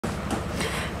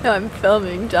No, I'm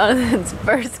filming Jonathan's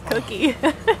first cookie.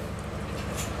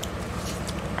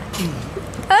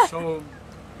 So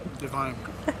divine.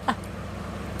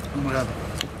 Oh my god.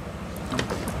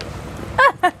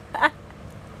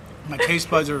 My taste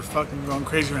buds are fucking going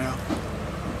crazy right now.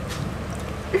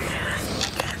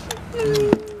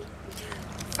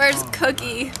 First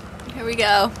cookie. Here we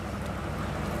go.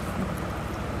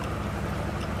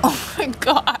 Oh my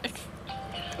gosh.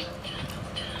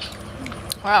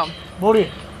 Wow.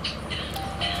 Morty.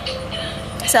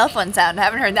 Cell phone sound. I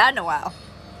haven't heard that in a while.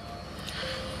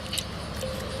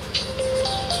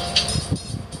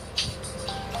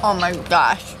 Oh my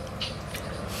gosh.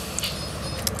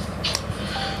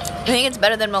 I think it's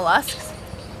better than mollusks.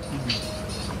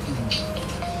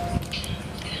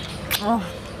 Oh.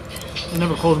 I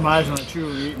never closed my eyes when I chew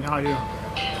or eat. Now I do.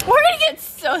 We're gonna get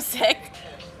so sick.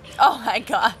 Oh my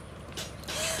god.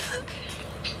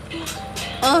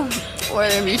 Oh, we're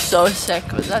gonna be so sick,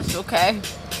 but that's okay.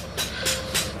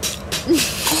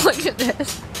 Look at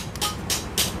this.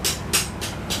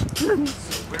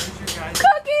 Where's your guys?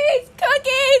 Cookies!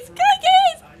 Cookies!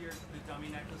 Cookies! The dummy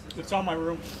necklaces? It's on my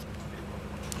room.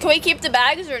 Can we keep the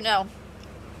bags or no?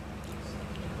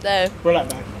 The Burlap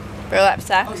bag. burlap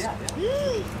sacks? Oh,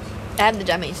 yeah. I have the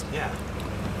dummies. Yeah.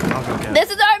 I'll go get it.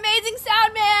 This is our amazing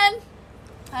sound man!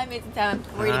 Hi, amazing sound.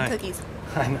 We're Hi. eating cookies.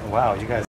 I know. Wow, you guys.